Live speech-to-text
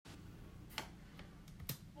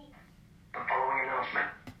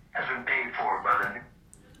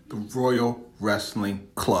Royal Wrestling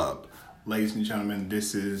Club. Ladies and gentlemen,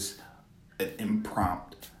 this is an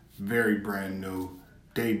impromptu, very brand new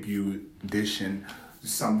debut edition.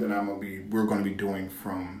 Something we're gonna be doing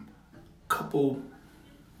from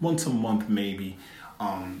once a month maybe.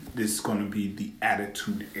 This is gonna be the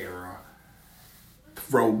Attitude Era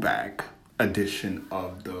throwback edition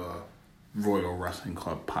of the Royal Wrestling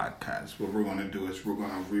Club podcast. What we're gonna do is we're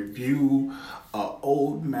gonna review an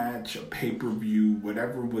old match, a pay-per-view,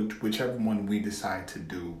 whichever one we decide to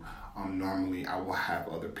do. Normally I will have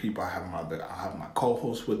other people. I'll have my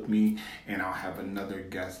co-host with me, and I'll have another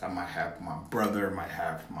guest. I might have my brother, might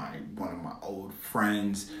have one of my old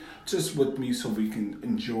friends just with me, so we can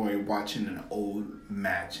enjoy watching an old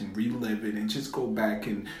match and relive it and just go back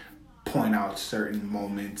and point out certain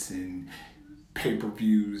moments and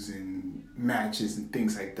pay-per-views and matches and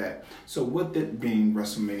things like that. So with it being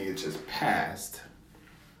WrestleMania just passed,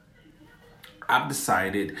 I've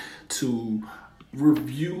decided to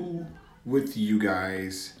review with you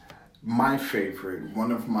guys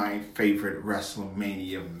one of my favorite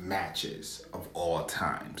WrestleMania matches of all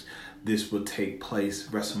times. This will take place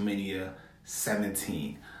WrestleMania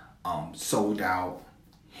 17, sold out,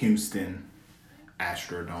 Houston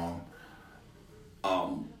Astrodome.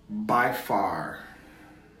 By far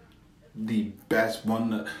the best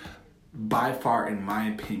one, by far in my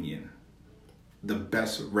opinion, the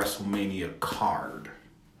best WrestleMania card,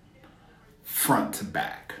 front to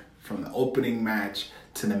back, from the opening match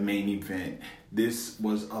to the main event. This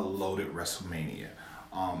was a loaded WrestleMania.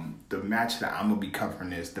 The match that I'm gonna be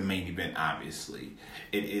covering is the main event. Obviously,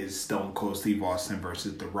 it is Stone Cold Steve Austin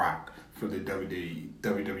versus The Rock for the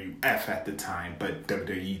WWF at the time, but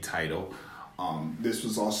WWE title. This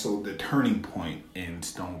was also the turning point in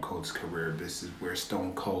Stone Cold's career. This is where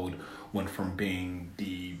Stone Cold went from being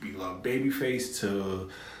the beloved babyface to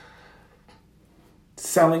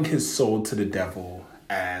selling his soul to the devil,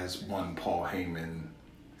 as one Paul Heyman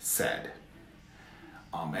said.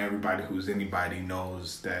 Anybody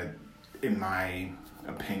knows that, in my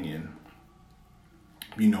opinion,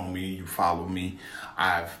 you know me, you follow me,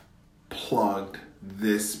 I've plugged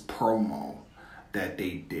this promo that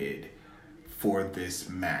they did for this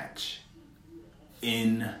match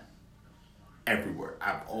in everywhere.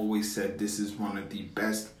 I've always said this is one of the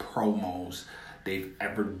best promos they've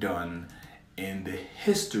ever done in the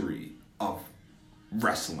history of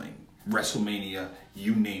wrestling. WrestleMania,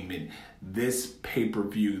 you name it. This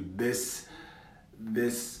pay-per-view, this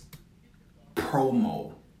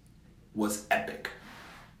promo was epic.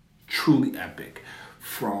 Truly epic.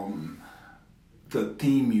 From the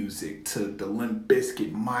theme music to the Limp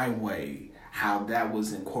Bizkit My Way, how that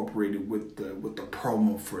was incorporated with the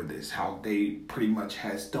promo for this, how they pretty much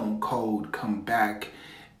had Stone Cold come back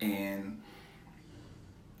and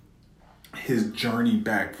his journey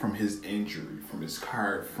back from his injury,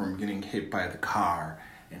 from getting hit by the car,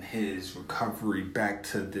 and his recovery back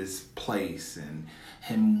to this place, and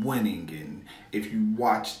him winning. And if you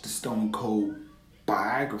watch the Stone Cold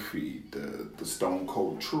biography, the Stone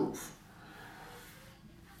Cold Truth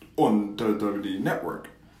on the WWE Network,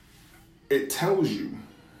 it tells you,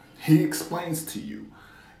 he explains to you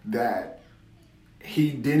that he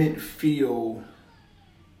didn't feel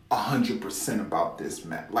 100% about this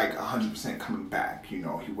match, like 100% coming back. You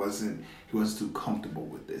know, he wasn't too comfortable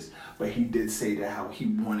with this, but he did say that how he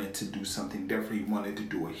wanted to do something different. He wanted to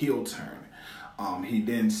do a heel turn. He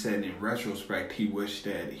then said in retrospect, he wished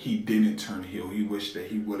that he didn't turn heel. He wished that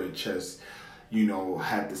he would have just,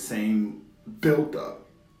 had the same build up,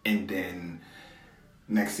 and then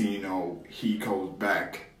next thing you know, he goes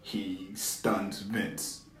back, he stuns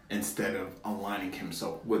Vince instead of aligning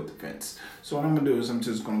himself with Vince. So what I'm going to do is I'm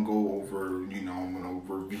just going to go over, I'm going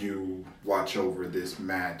to review, watch over this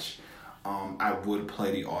match. I would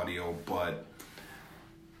play the audio, but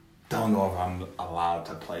don't know if I'm allowed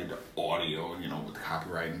to play the audio, with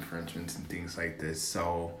copyright infringements and things like this.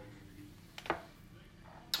 So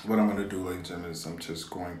what I'm going to do, ladies and gentlemen, is I'm just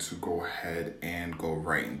going to go ahead and go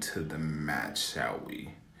right into the match, shall we?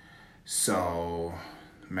 So,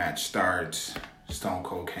 match starts. Stone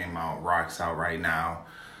Cold came out, Rock's out right now,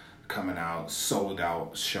 coming out, sold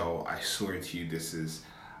out show. I swear to you,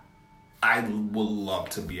 I would love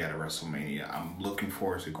to be at a WrestleMania. I'm looking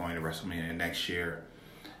forward to going to WrestleMania next year.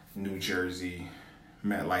 New Jersey,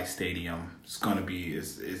 MetLife Stadium. It's gonna be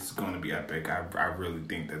epic. I really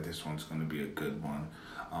think that this one's gonna be a good one.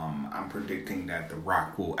 I'm predicting that The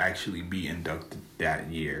Rock will actually be inducted that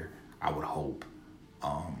year. I would hope.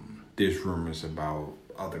 There's rumors about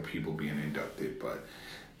other people being inducted, but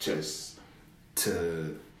just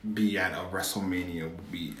to be at a WrestleMania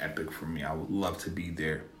would be epic for me. I would love to be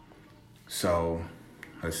there. So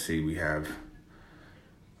let's see, we have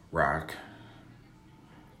Rock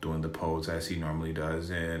doing the pose as he normally does.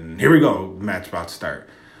 And here we go. Match about to start.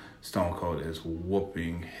 Stone Cold is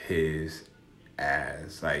whooping his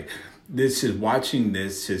ass. Like, watching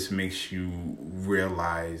this just makes you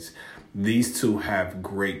realize these two have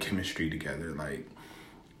great chemistry together. Like,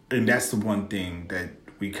 and that's the one thing that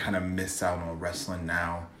we kind of miss out on wrestling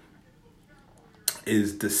now,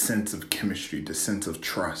 is the sense of chemistry, the sense of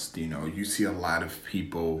trust. You know, you see a lot of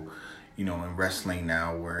people, you know, in wrestling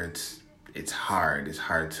now where it's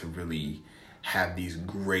hard to really have these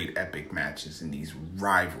great epic matches and these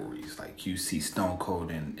rivalries. Like, you see Stone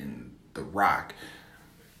Cold and The Rock,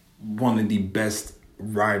 one of the best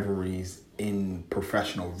rivalries in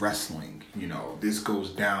professional wrestling. You know, this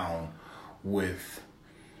goes down with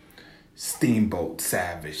Steamboat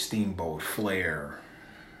Savage, Steamboat Flair.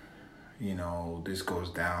 You know, this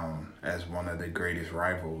goes down as one of the greatest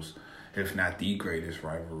rivals, if not the greatest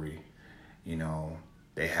rivalry. You know,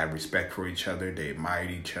 they had respect for each other, they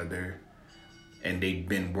admired each other, and they've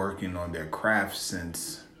been working on their craft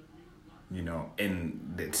since, you know,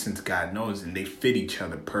 since God knows, and they fit each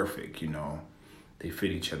other perfect, you know. They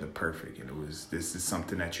fit each other perfect, and this is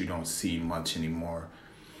something that you don't see much anymore.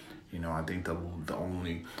 You know, I think the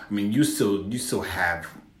only, I mean, you still have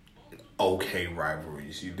okay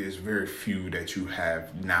rivalries. There's very few that you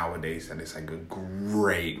have nowadays that is like a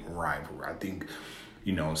great rivalry. I think,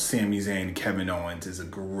 you know, Sami Zayn and Kevin Owens is a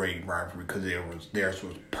great rivalry because theirs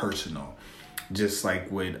was personal. Just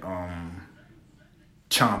like with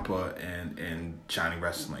Ciampa and Johnny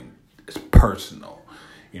Wrestling, it's personal.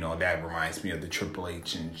 You know, that reminds me of the Triple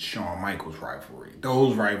H and Shawn Michaels rivalry.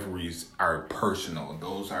 Those rivalries are personal.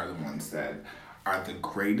 Those are the ones that are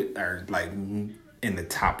like in the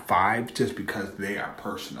top 5 just because they are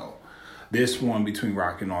personal. This one between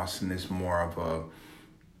Rock and Austin is more of a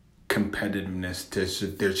competitiveness.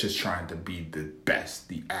 They're just trying to be the best,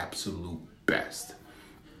 the absolute best.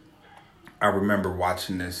 I remember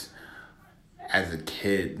watching this as a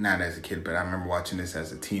kid, not as a kid, but I remember watching this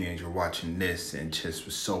as a teenager, watching this and just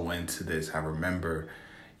was so into this. I remember,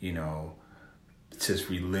 you know, just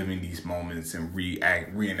reliving these moments and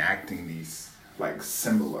reenacting these like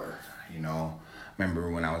similar, you know. I remember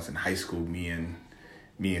when I was in high school, me and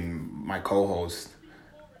my co-host,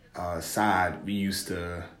 Saad, we used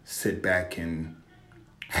to sit back and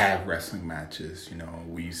have wrestling matches. You know,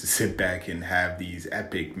 we used to sit back and have these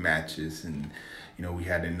epic matches. And, you know, we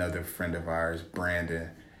had another friend of ours,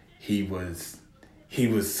 Brandon. He was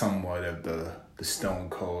somewhat of the Stone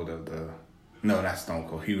Cold of the, no, not Stone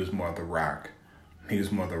Cold. He was more of the Rock. He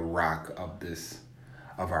was more the Rock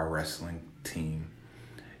of our wrestling team.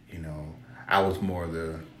 You know, I was more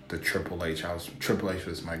the Triple H. Triple H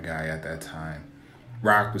was my guy at that time.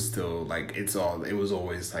 Rock was still like, it was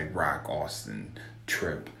always like Rock, Austin,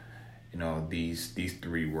 Trip. You know, these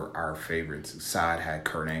 3 were our favorites. Saad had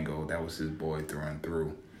Kurt Angle. That was his boy through and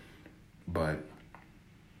through. But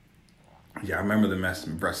yeah, I remember the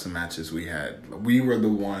wrestling matches we had. We were the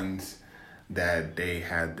ones that they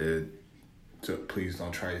had so please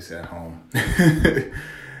don't try this at home.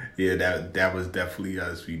 Yeah, that was definitely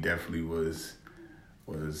us. We definitely was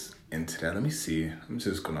into that. Let me see. I'm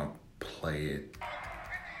just gonna play it.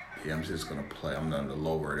 Yeah, I'm just gonna play. I'm gonna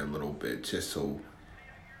lower it a little bit just so,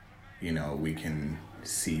 you know, we can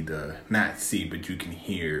see but you can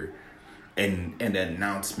hear. And the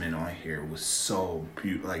announcement on here was so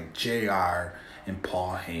beautiful. Like JR and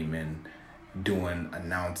Paul Heyman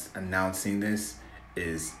announcing this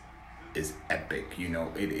is epic. You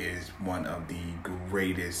know, it is one of the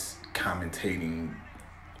greatest commentating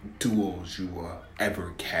duels you will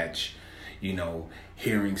ever catch. You know,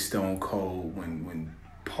 hearing Stone Cold when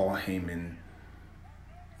Paul Heyman,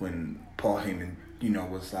 you know,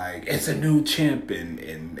 was like, it's a new champion,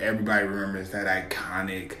 and everybody remembers that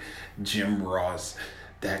iconic Jim Ross,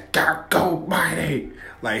 that go mighty.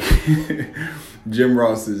 Like Jim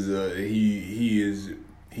Ross is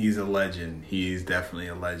he's a legend. He is definitely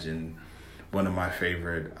a legend. One of my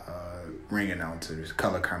favorite ring announcers,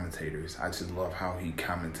 color commentators. I just love how he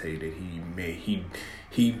commentated.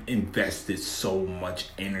 He invested so much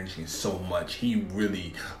energy and so much. He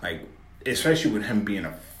really, like, especially with him being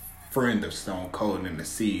a friend of Stone Cold, and to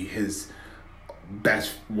see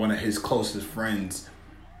one of his closest friends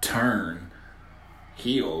turn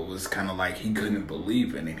heel was kind of like he couldn't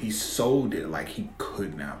believe it, and he sold it like he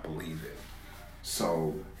could not believe it.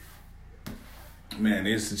 So, man,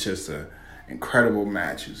 this is just a incredible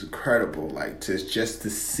match. It was incredible, like just to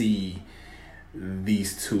see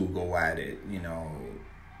these two go at it. You know,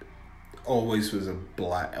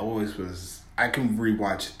 I can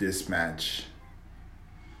rewatch this match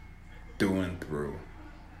through and through.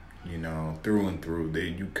 through and through.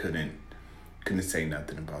 You couldn't say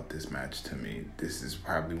nothing about this match to me. This is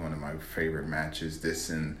probably one of my favorite matches. This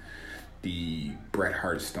and the Bret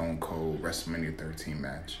Hart Stone Cold WrestleMania 13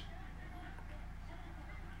 match.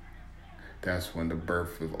 That's when the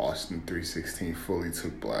birth of Austin 316 fully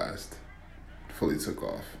took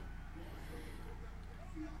off.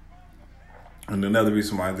 And another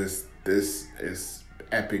reason why this is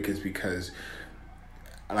epic is because,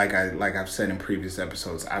 like I've said in previous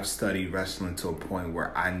episodes, I've studied wrestling to a point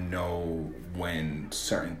where I know when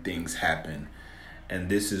certain things happen, and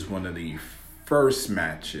this is one of the first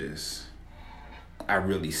matches I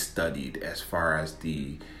really studied as far as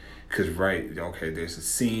there's a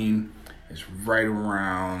scene. It's right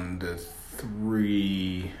around the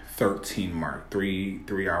 3:13 mark,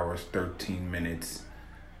 3 hours 13 minutes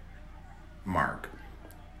mark.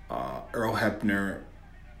 Earl Hebner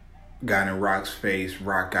got in Rock's face.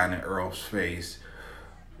 Rock got in Earl's face.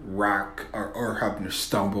 Earl Hebner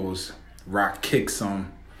stumbles. Rock kicks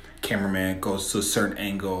him. Cameraman goes to a certain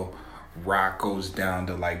angle. Rock goes down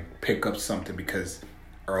to pick up something because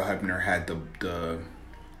Earl Hebner had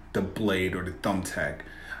the blade or the thumbtack.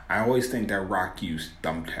 I always think that Rock used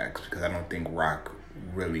thumbtacks because I don't think Rock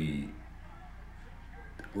really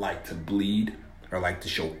liked to bleed or liked to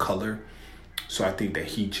show color. So I think that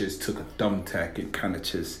he just took a thumbtack and kind of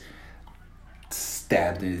just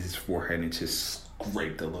stabbed in his forehead and just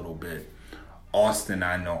scraped a little bit. Austin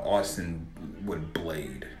would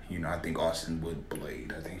blade. I think Austin would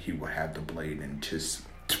blade. I think he would have the blade and just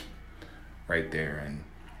right there and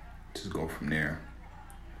just go from there.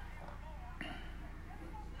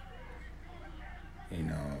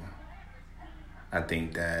 I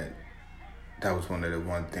think that was one of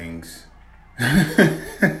the things.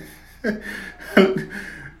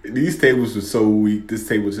 These tables were so weak. This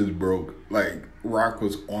table just broke. Rock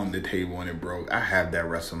was on the table and it broke. I have that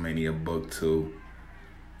WrestleMania book too.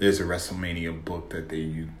 There's a WrestleMania book that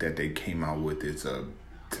they came out with. It's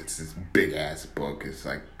this big ass book. It's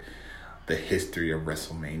like the history of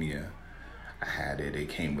WrestleMania. I had it. It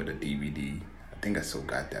came with a DVD. I think I still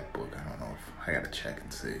got that book. I don't know if I gotta check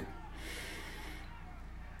and see.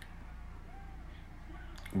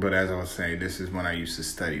 But as I was saying, this is when I used to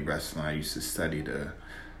study wrestling. I used to study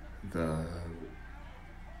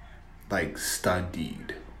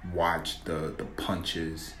studied, watched the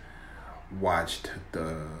punches, watched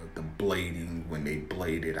the blading when they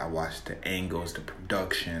bladed. I watched the angles, the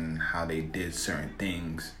production, how they did certain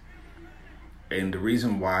things. And the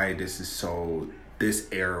reason why this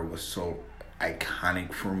era was so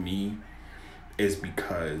iconic for me is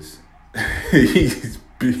because he's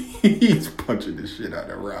punching the shit out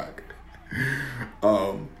of Rock.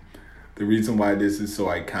 The reason why this is so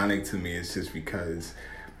iconic to me is just because,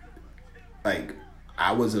 I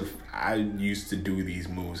used to do these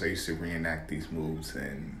moves. I used to reenact these moves,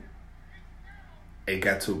 and it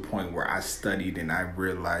got to a point where I studied and I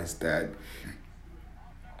realized that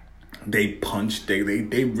they punched. They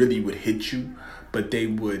really would hit you, but they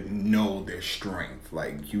would know their strength.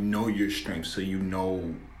 Your strength, so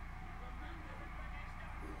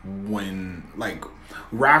when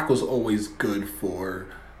Rock was always good for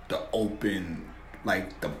the open,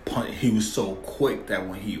 the punch. He was so quick that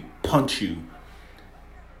when he punch you,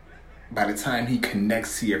 by the time he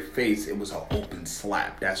connects to your face, it was an open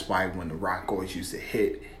slap. That's why when the Rock always used to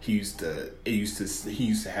hit, he used to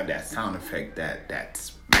have that sound effect that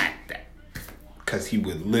smack that, because he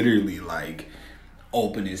would literally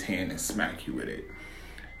open his hand and smack you with it.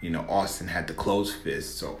 Austin had the closed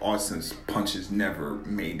fist, so Austin's punches never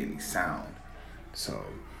made any sound. So,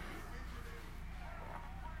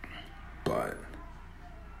 but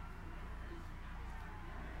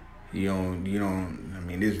you don't. I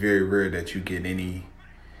mean, it's very rare that you get any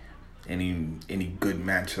good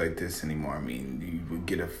match like this anymore. I mean, you would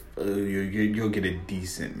get you'll get a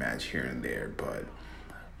decent match here and there, but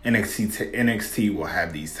NXT will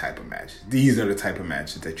have these type of matches. These are the type of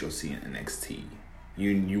matches that you'll see in NXT.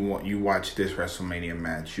 You watch this WrestleMania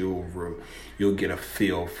match, you'll get a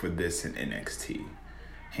feel for this in NXT,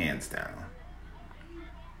 hands down.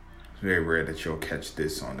 It's very rare that you'll catch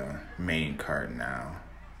this on the main card now.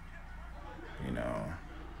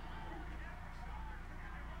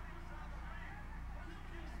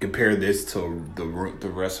 Compare this to the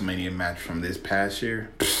WrestleMania match from this past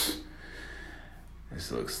year.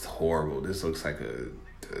 This looks horrible. This looks like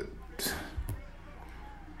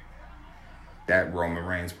that Roman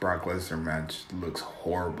Reigns Brock Lesnar match looks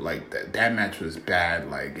horrible. That match was bad.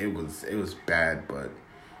 It was bad, but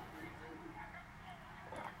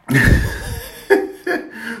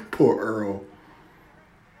Poor Earl.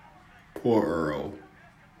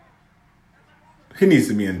 He needs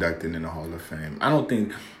to be inducted in the Hall of Fame.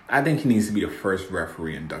 I think he needs to be the first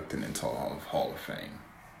referee inducted into Hall of Fame.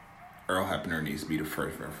 Earl Hebner needs to be the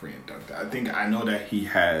first referee inducted. I know that he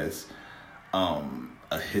has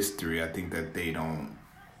a history. I think that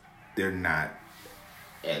they're not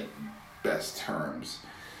at best terms.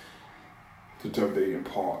 To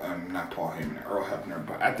WWE and not Paul Heyman, Earl Hebner,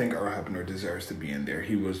 but I think Earl Hebner deserves to be in there.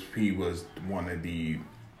 He was one of the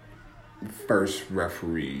first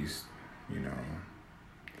referees.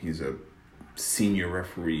 He's a senior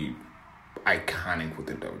referee, iconic with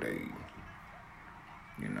the WWE.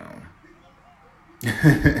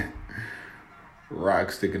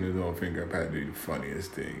 Rock sticking his own finger up had to be the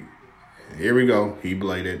funniest thing. Here we go. He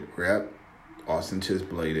bladed. Yep. Austin just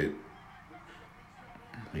bladed.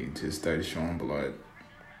 He just started showing blood.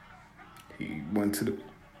 He went to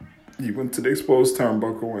the exposed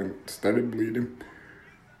turnbuckle and started bleeding.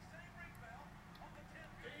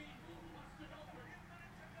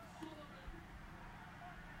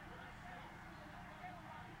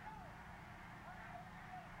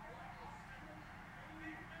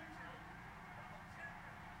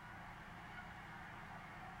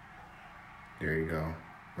 There you go.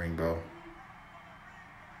 Rainbow.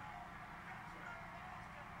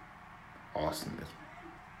 Austin is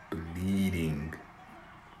bleeding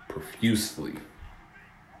profusely.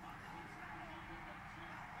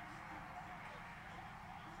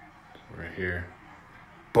 Right here.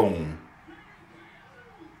 Boom.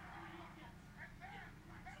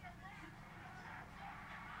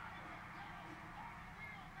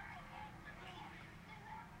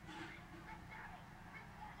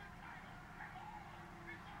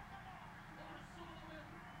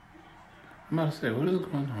 I'm about to say, what is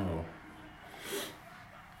going on?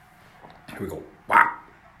 Here we go. Wow.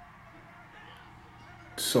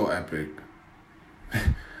 So epic.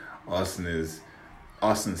 Austin was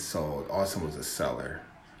a seller.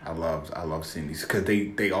 I love seeing these because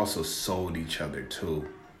they also sold each other too.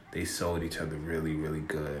 They sold each other really, really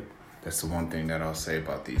good. That's the one thing that I'll say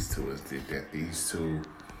about these two is that these two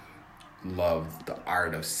love the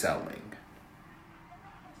art of selling.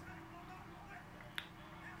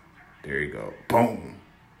 There you go. Boom.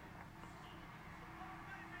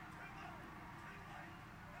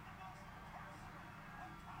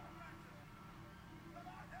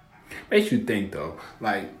 Makes you think though,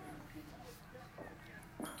 like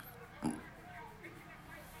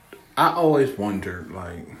I always wondered,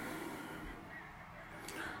 like,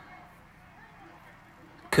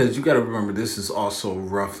 because you got to remember this is also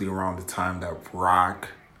roughly around the time that Rock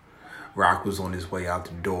was on his way out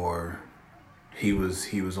the door. He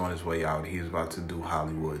was on his way out. He was about to do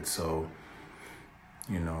Hollywood. So,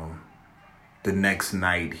 the next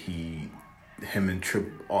night him and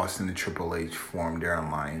Austin and Triple H formed their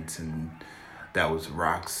alliance, and that was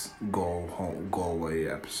Rock's go away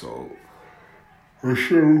episode. For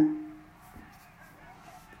sure.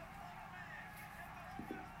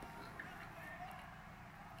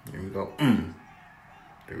 Here we go.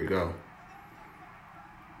 There we go.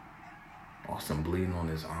 Austin bleeding on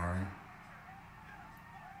his arm.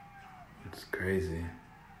 It's crazy.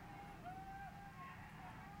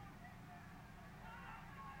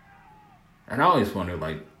 And I always wonder,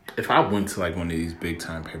 like, if I went to like one of these big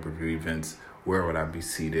time pay-per-view events, where would I be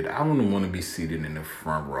seated? I wouldn't want to be seated in the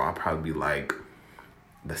front row. I'd probably be like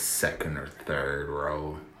the second or third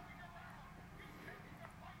row.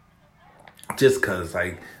 Just cause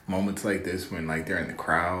like moments like this when like they're in the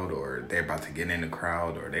crowd or they're about to get in the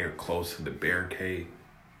crowd or they're close to the barricade,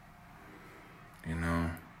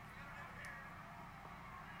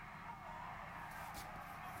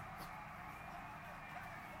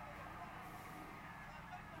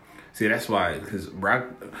 See, that's why, because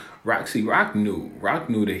Rock knew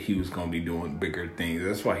that he was gonna be doing bigger things.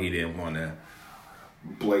 That's why he didn't want to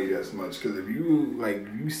blade as much. Because if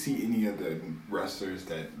you see any of the wrestlers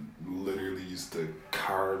that literally used to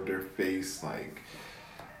carve their face, like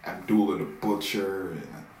Abdullah the Butcher, and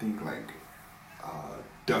I think like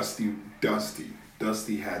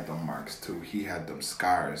Dusty had them marks too. He had them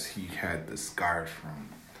scars. He had the scars from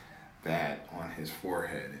that on his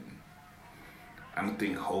forehead, and I don't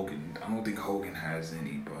think Hogan has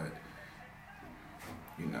any, but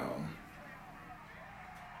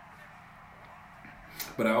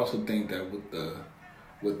But I also think that with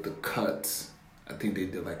the cuts, I think they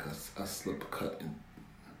did like a slip cut.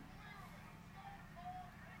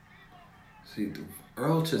 See,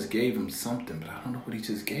 Earl just gave him something, but I don't know what he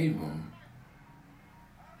just gave him.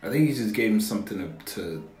 I think he just gave him something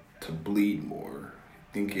to bleed more.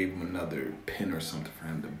 I think he gave him another pin or something for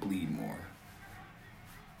him to bleed more.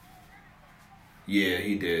 Yeah,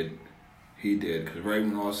 he did. He did, because right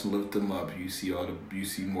when Austin lifted him up, you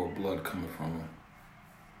see more blood coming from him.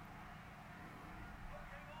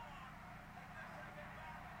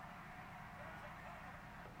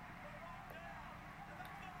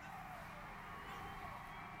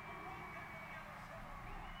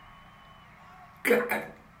 God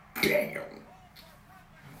damn.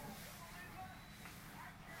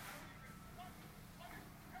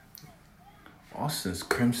 Austin's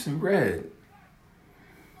crimson red.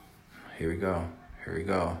 Here we go. Here we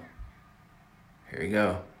go. Here we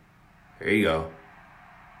go. Here you go.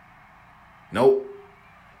 Nope.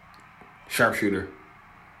 Sharpshooter.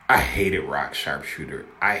 I hated Rock sharpshooter.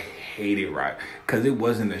 I hated Rock. Because it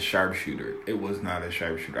wasn't a sharpshooter. It was not a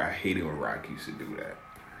sharpshooter. I hated when Rock used to do that.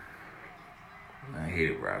 I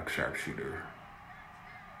hated Rock sharpshooter.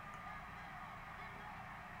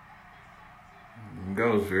 It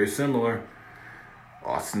goes very similar.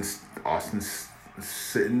 Austin's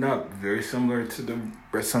sitting up, very similar to the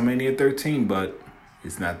WrestleMania 13, but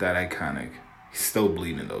it's not that iconic. He's still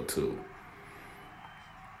bleeding though too.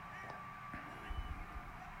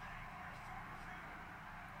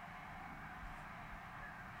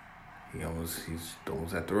 He's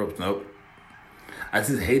almost at the ropes. Nope. I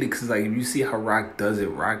just hate it because, like, if you see how Rock does it,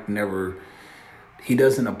 he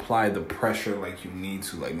doesn't apply the pressure like you need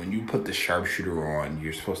to. Like, when you put the sharpshooter on,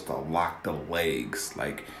 you're supposed to lock the legs.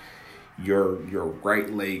 Like, your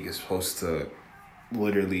right leg is supposed to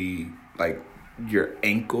literally, like, your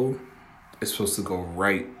ankle is supposed to go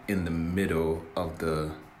right in the middle of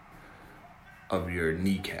your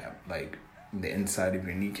kneecap. Like, the inside of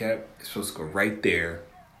your kneecap is supposed to go right there.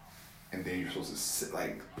 And then you're supposed to sit,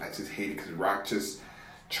 like, I just hate it because Rock just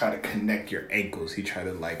try to connect your ankles. He tried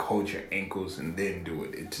to, like, hold your ankles and then do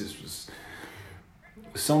it. It just was,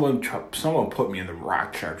 someone put me in the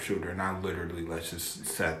Rock sharpshooter, and I literally just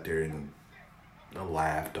sat there and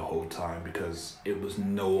laughed the whole time because it was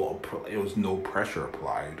no pressure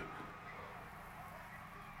applied.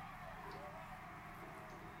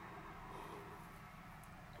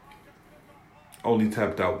 Only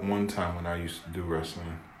tapped out one time when I used to do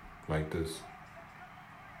wrestling like this.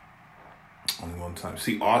 Only one time.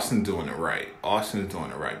 See, Austin's doing it right.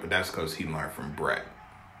 But that's because he learned from Brett.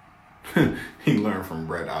 He learned from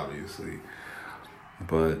Brett, obviously.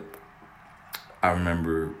 But I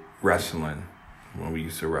remember wrestling when we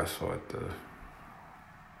used to wrestle at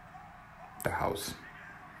the house.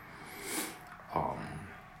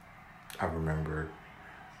 I remember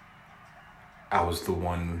I was the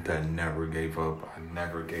one that never gave up. I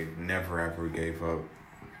never ever gave up.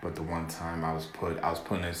 But the one time I was put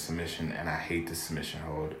in a submission, and I hate the submission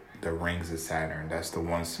hold. The Rings of Saturn. That's the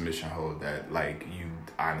one submission hold that, like, you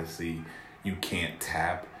honestly, you can't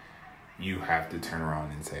tap. You have to turn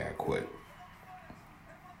around and say, I quit.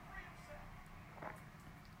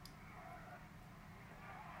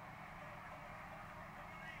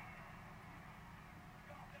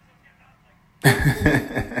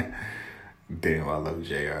 Damn, I love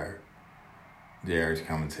JR. JR's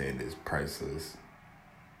commentating is priceless.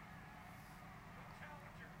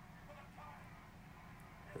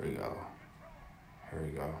 Here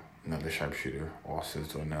we go. Another sharpshooter. Austin's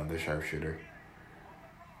doing another sharpshooter.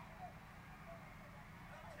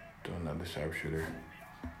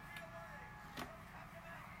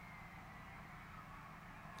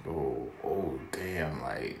 Oh, damn,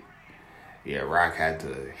 like, yeah, Rock had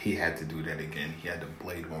to do that again. He had to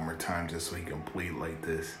blade one more time just so he can bleed like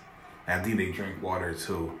this. And I think they drink water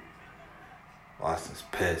too. Austin's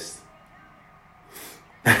pissed.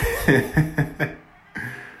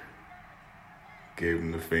 Gave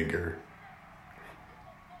him the finger.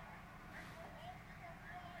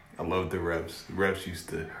 I love the refs. The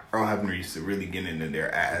refs Earl Hebner used to really get into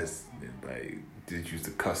their ass. Like, just used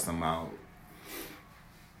to cuss them out.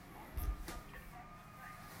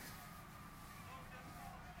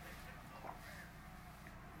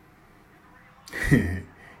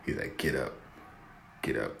 He's like, get up.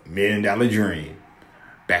 $1 million dream.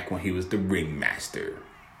 Back when he was the ringmaster.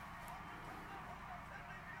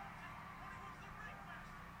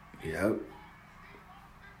 Yep. Here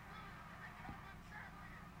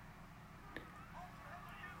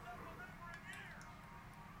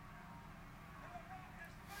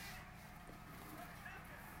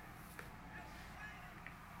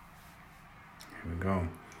we go.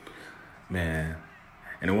 Man.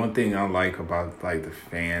 And the one thing I like about, like, the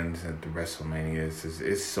fans at the WrestleMania is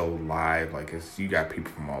it's so live. Like, you got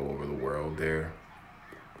people from all over the world there.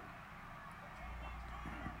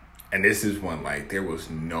 And this is when, like, there was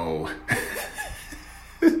no...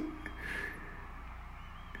 And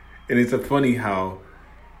it's funny how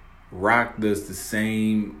Rock does the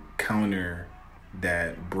same counter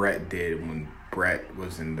that Brett did when Brett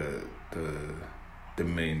was in the $1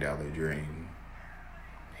 Million Dream.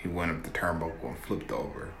 He went up the turnbuckle and flipped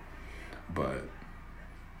over. But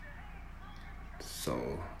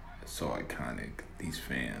so iconic. These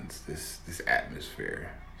fans, this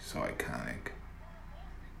atmosphere, so iconic.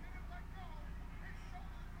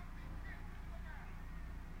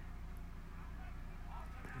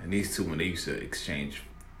 And these two, when they used to exchange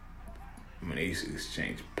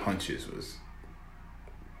punches, was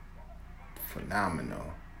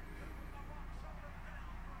phenomenal.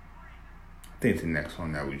 I think the next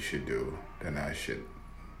one that we should do, that I should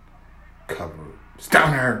cover,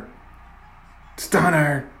 Stunner.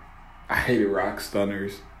 I hated Rock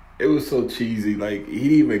Stunners. It was so cheesy. Like, he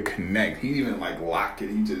didn't even connect. He didn't even like lock it.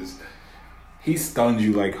 He stunned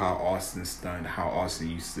you like how Austin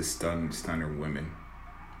used to stunner women.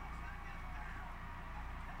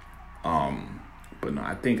 But no,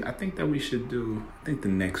 I think that we should do. I think the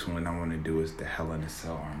next one I want to do is the Hell in a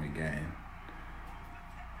Cell Armageddon.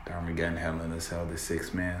 The Armageddon Hell in a Cell, the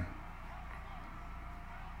 6-man.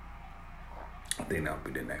 I think that'll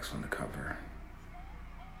be the next one to cover.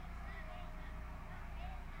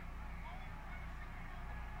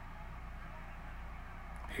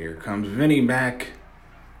 Here comes Vinny back.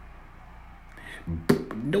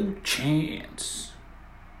 No chance.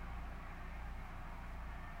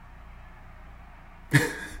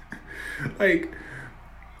 Like,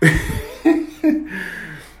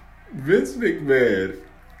 Vince McMahon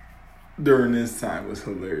during this time was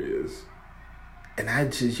hilarious. And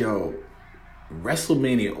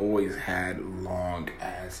WrestleMania always had long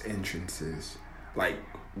ass entrances. Like,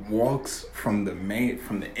 walks from the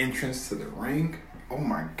entrance to the ring. Oh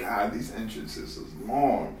my God, these entrances is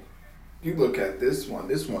long. You look at this one.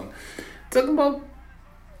 Talking about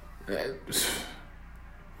here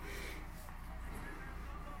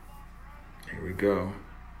we go.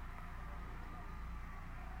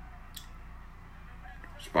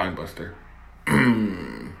 Spinebuster.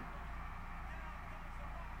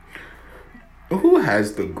 Who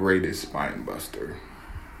has the greatest Spinebuster?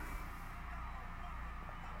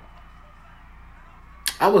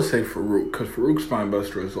 I would say Farouk, because Farouk's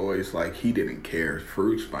Spinebuster is always like, he didn't care.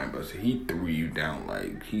 Farouk's Spinebuster, he threw you down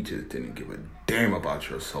like he just didn't give a damn about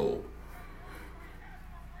your soul.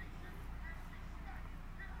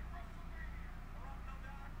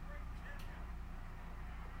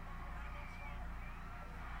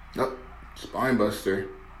 Oh, Spinebuster.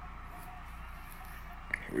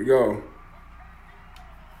 Here we go.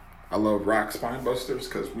 I love Rock Spinebusters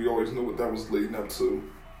because we always knew what that was leading up to.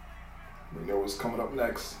 We know what's coming up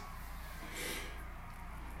next.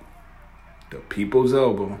 The People's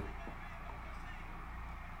Elbow.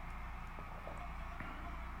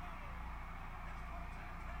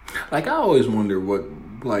 Like, I always wonder what,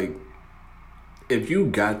 like, if you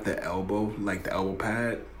got the elbow, like the elbow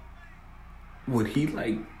pad, would he,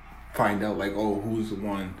 like, find out, like, oh, who's the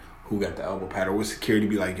one who got the elbow pad? Or would security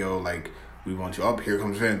be like, yo, like, we want you up. Here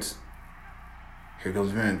comes Vince. Here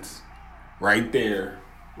comes Vince. Right there,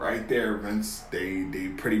 Vince.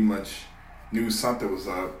 They pretty much knew something was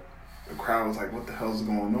up. The crowd was like, what the hell's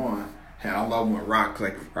going on? And I love when Rock's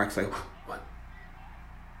like, what?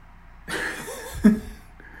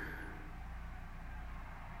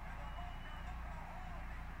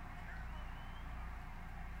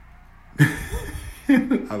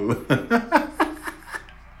 I love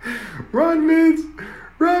Run, Vince.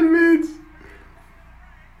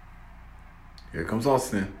 Here comes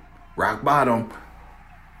Austin. Rock bottom.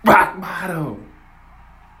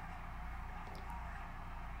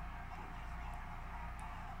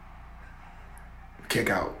 Kick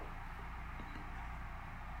out.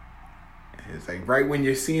 It's like right when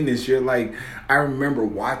you're seeing this, you're like, I remember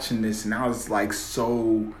watching this and I was like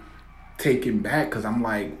so taken back because I'm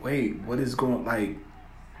like, wait, what is going, like,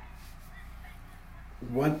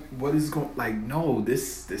 what is going, like, no,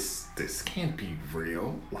 this can't be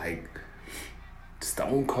real. Like,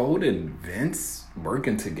 Stone Cold and Vince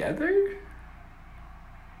working together?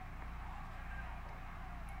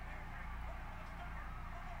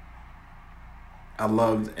 I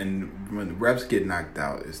loved, and when the refs get knocked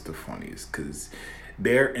out, it's the funniest because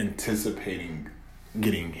they're anticipating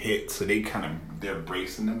getting hit, so they're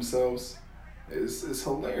bracing themselves. It's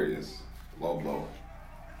hilarious. Low blow.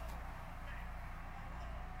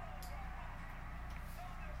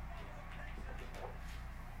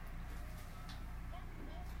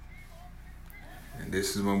 And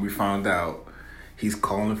this is when we found out he's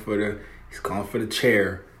calling for the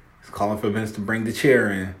chair. He's calling for Vince to bring the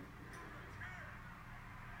chair in.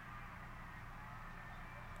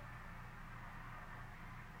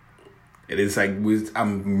 And it's like, I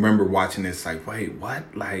remember watching this like, wait,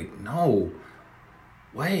 what? Like, no.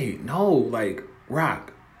 Wait, no. Like,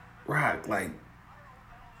 Rock, like,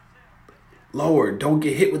 lower. Don't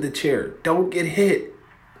get hit with the chair. Don't get hit.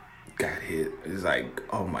 Got hit. It's like,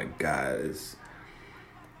 oh my God.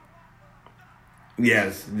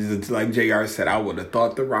 Yes, it's like JR said, I would have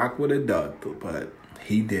thought The Rock would have ducked, but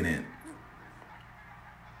he didn't.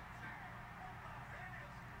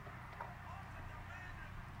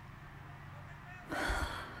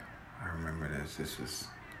 I remember this. This was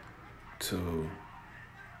to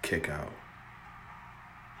kick out.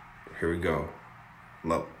 Here we go.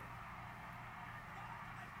 Look.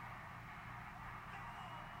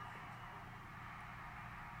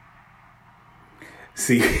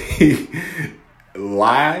 See,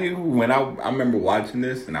 live, when I remember watching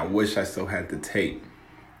this, and I wish I still had the tape.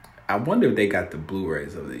 I wonder if they got the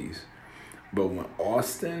Blu-rays of these. But when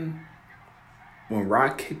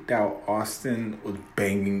Rock kicked out, Austin was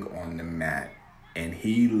banging on the mat. And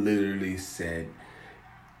he literally said,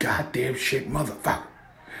 "Goddamn shit, motherfucker."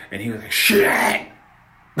 And he was like, "Shit."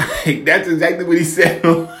 Like, that's exactly what he said.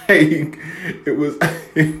 Like, it was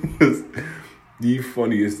the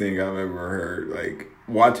funniest thing I've ever heard. Like,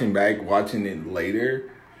 watching it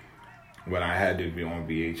later, when I had to be on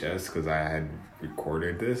VHS because I had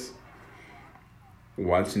recorded this,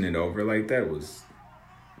 watching it over like that was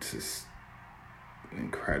just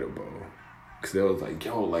incredible. Because it was like,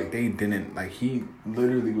 yo, like, they didn't, like, he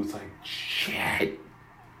literally was like, shit.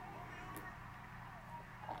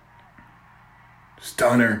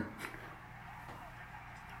 Stunner.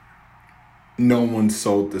 No one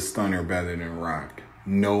sold the stunner better than Rock.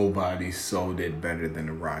 Nobody sold it better than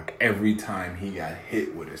The Rock. Every time he got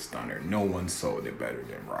hit with a stunner, no one sold it better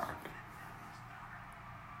than Rock.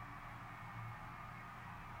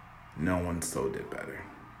 No one sold it better.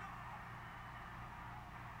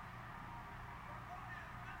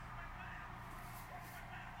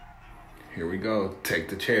 Here we go. Take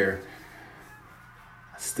the chair.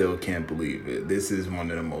 I still can't believe it. This is one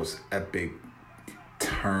of the most epic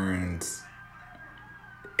turns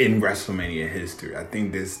in WrestleMania history. I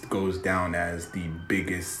think this goes down as the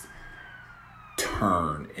biggest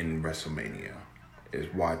turn in WrestleMania, is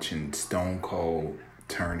watching Stone Cold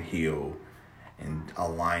turn heel and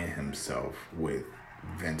align himself with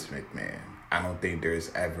Vince McMahon. I don't think there's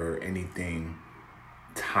ever anything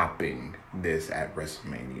topping this at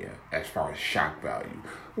WrestleMania as far as shock value.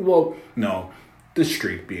 Well, no, the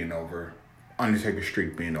streak being over, Undertaker's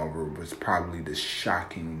streak being over was probably the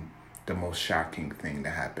most shocking thing that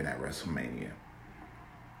happened at WrestleMania.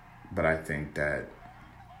 But I think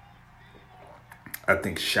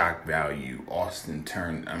shock value, Austin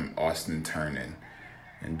turning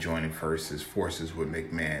and joining forces with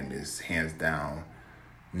McMahon is hands down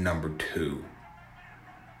number two.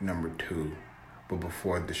 But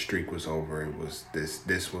before the streak was over, it was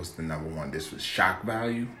this was the number one. This was shock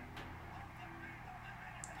value.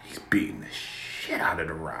 He's beating the shit out of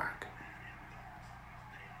The Rock.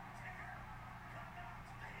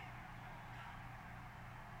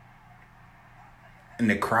 And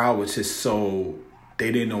the crowd was just so,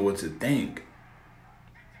 they didn't know what to think.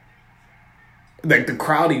 Like, the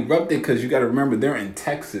crowd erupted because you got to remember, they're in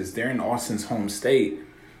Texas. They're in Austin's home state.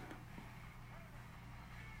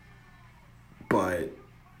 But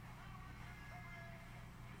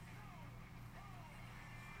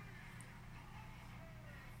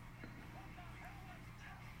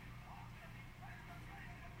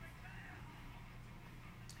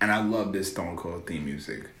and I love this Stone Cold theme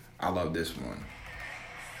music. I love this one.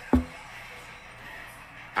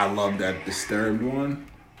 I love that Disturbed one.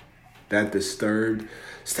 That Disturbed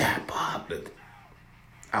Step Up.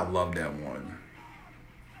 I love that one.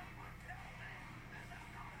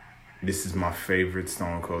 This is my favorite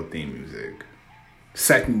Stone Cold theme music.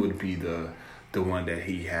 Second would be the one that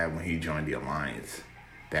he had when he joined the Alliance.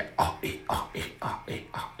 That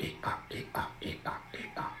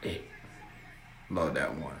love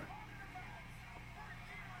that one.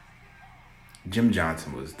 Jim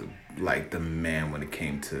Johnson was the man when it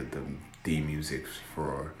came to the theme music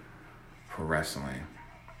for wrestling.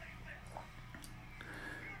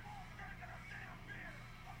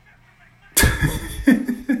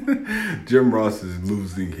 Jim Ross is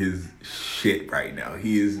losing his shit right now.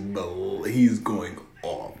 He's going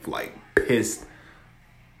off, like pissed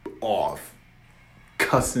off,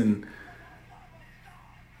 cussing.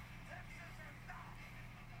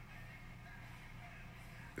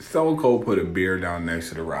 Stone Cold put a beer down next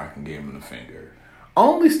to The Rock and gave him the finger.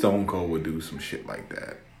 Only Stone Cold would do some shit like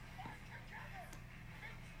that.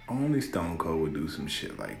 Only Stone Cold would do some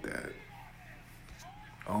shit like that.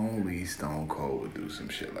 Only Stone Cold would do some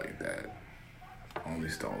shit like that. Only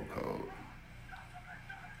Stone Cold.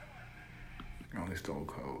 Only Stone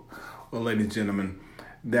Cold. Well, ladies and gentlemen,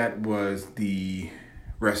 that was the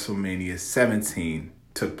WrestleMania 17.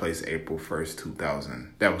 Took place April 1st,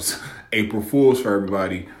 2000. That was April Fool's for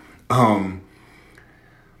everybody.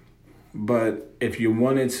 But if you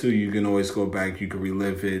wanted to, you can always go back. You can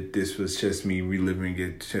relive it. This was just me reliving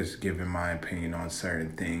it, just giving my opinion on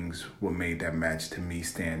certain things. What made that match to me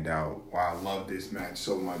stand out. Why I love this match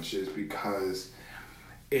so much is because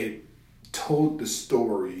it told the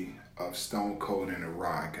story of Stone Cold and The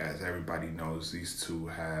Rock. As everybody knows, these two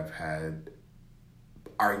have had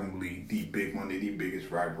arguably one of the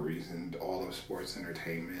biggest rivalries in all of sports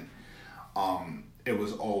entertainment. It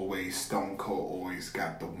was always Stone Cold always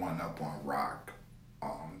got the one up on Rock.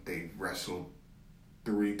 They wrestled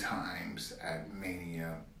 3 times at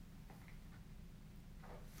Mania,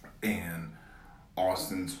 and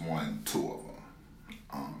Austin's won 2 of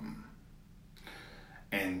them.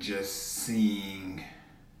 And just seeing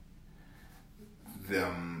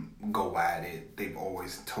them go at it, they've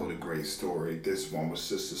always told a great story. This one was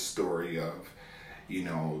just a story of,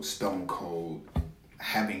 Stone Cold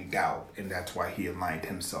having doubt, and that's why he aligned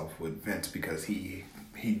himself with Vince, because he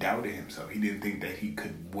doubted himself. He didn't think that he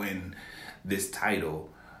could win this title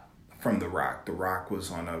from The Rock. The Rock was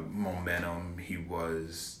on a momentum. He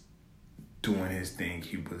was doing his thing.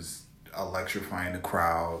 He was electrifying the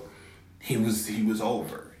crowd. He was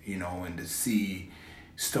over, and to see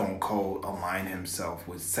Stone Cold align himself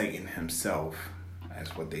with Satan himself,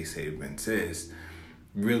 as what they say Vince is,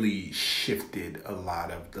 really shifted a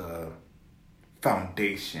lot of the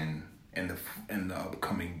foundation in the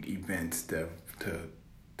upcoming events to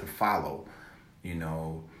follow.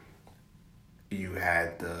 You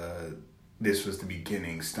had this was the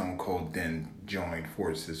beginning. Stone Cold then joined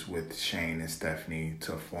forces with Shane and Stephanie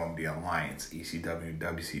to form the Alliance, ECW,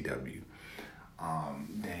 WCW.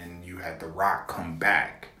 Then you had The Rock come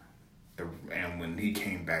back. And when he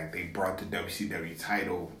came back, they brought the WCW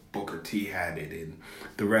title. Booker T had it, and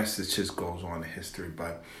the rest just goes on in history.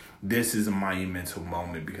 But this is a monumental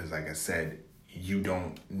moment because, like I said, you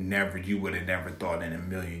would have never thought in a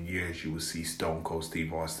million years you would see Stone Cold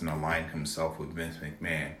Steve Austin align himself with Vince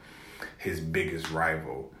McMahon, his biggest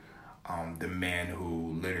rival, the man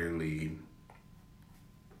who literally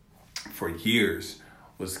for years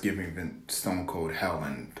was giving Stone Cold hell,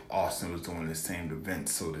 and Austin was doing the same to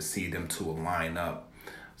Vince. So to see them two line up,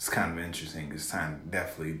 it's kind of interesting. It's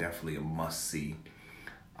definitely a must see.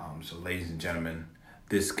 So ladies and gentlemen,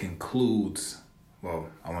 this concludes. Well,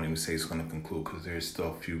 I won't even say it's going to conclude because there's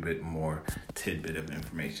still a few bit more tidbit of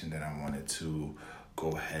information that I wanted to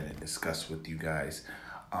go ahead and discuss with you guys.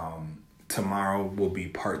 Tomorrow will be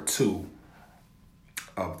part 2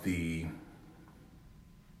 of the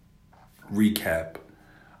recap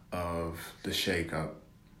of the shakeup.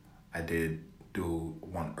 I did do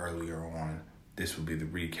one earlier on. This will be the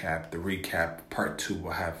recap. The recap part 2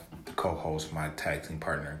 will have the co-host, my tag team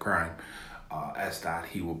partner in crime, S. Dot.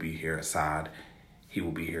 He will be here. Assad. He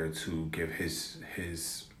will be here to give his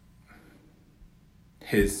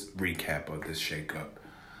recap of this shakeup.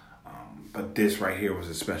 But this right here was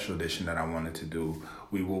a special edition that I wanted to do.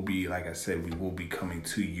 We will be, like I said, we will be coming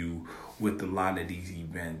to you with a lot of these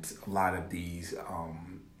events, a lot of these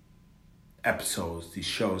episodes, these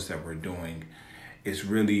shows that we're doing. It's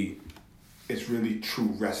really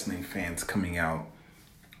true wrestling fans coming out,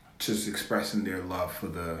 just expressing their love for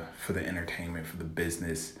the entertainment, for the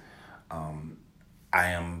business.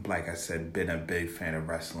 I am, like I said, been a big fan of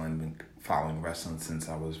wrestling, been following wrestling since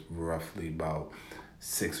I was roughly about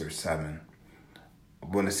 6 or 7. I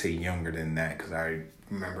want to say younger than that because I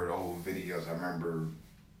remember old videos. I remember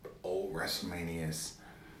old WrestleManias,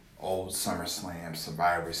 old SummerSlam,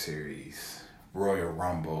 Survivor Series, Royal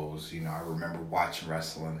Rumbles. I remember watching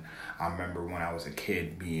wrestling. I remember when I was a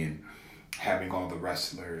kid having all the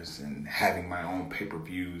wrestlers and having my own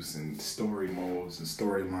pay-per-views and story modes and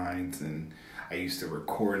storylines, and I used to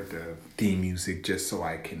record the theme music just so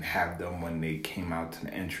I can have them when they came out to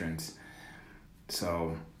the entrance.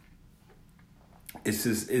 So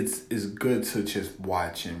it's good to just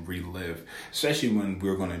watch and relive, especially when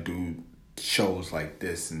we're going to do shows like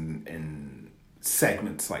this and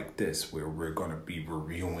segments like this where we're going to be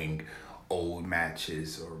reviewing old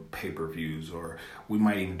matches or pay-per-views, or we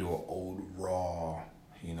might even do an old Raw,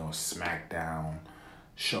 SmackDown,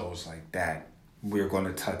 shows like that. We're going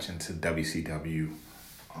to touch into WCW.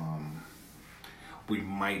 We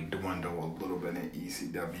might dwindle a little bit in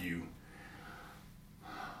ECW.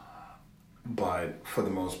 But for the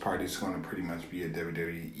most part, it's going to pretty much be a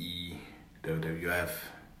WWE, WWF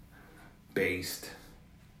based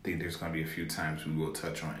think there's going to be a few times we will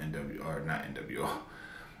touch on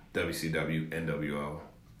WCW, NWO.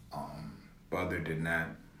 But other than that,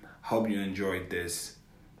 hope you enjoyed this.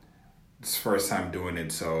 It's the first time doing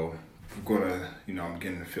it, so I'm gonna, I'm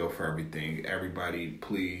getting a feel for everything. Everybody,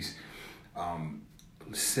 please,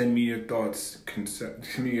 send me your thoughts.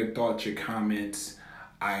 Send me your thoughts, your comments.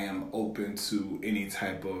 I am open to any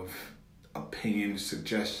type of opinions,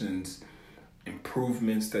 suggestions,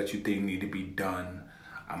 improvements that you think need to be done.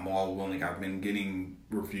 I'm all willing. I've been getting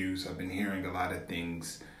reviews. I've been hearing a lot of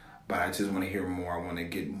things, but I just want to hear more. I want to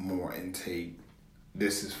get more intake.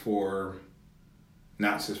 This is for,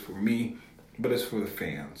 not just for me, but it's for the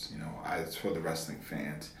fans. It's for the wrestling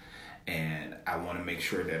fans. And I want to make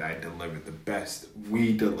sure that I deliver the best.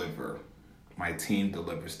 We deliver. My team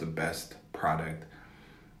delivers the best product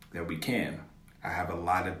that we can. I have a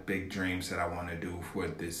lot of big dreams that I want to do for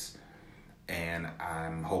this. And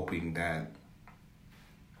I'm hoping that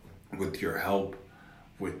with your help,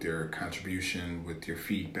 with your contribution, with your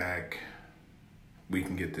feedback, we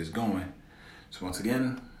can get this going. So once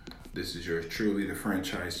again, this is yours truly, the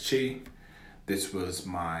Franchise Chi. This was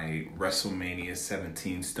my WrestleMania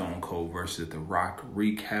 17 Stone Cold versus The Rock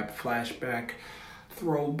recap, flashback,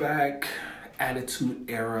 throwback, Attitude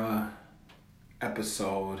Era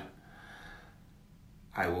episode.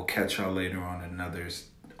 I will catch y'all later on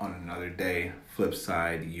another day. Flip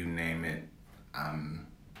side, you name it, I'm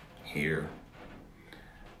here.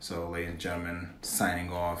 So, ladies and gentlemen, signing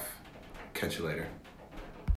off. Catch you later.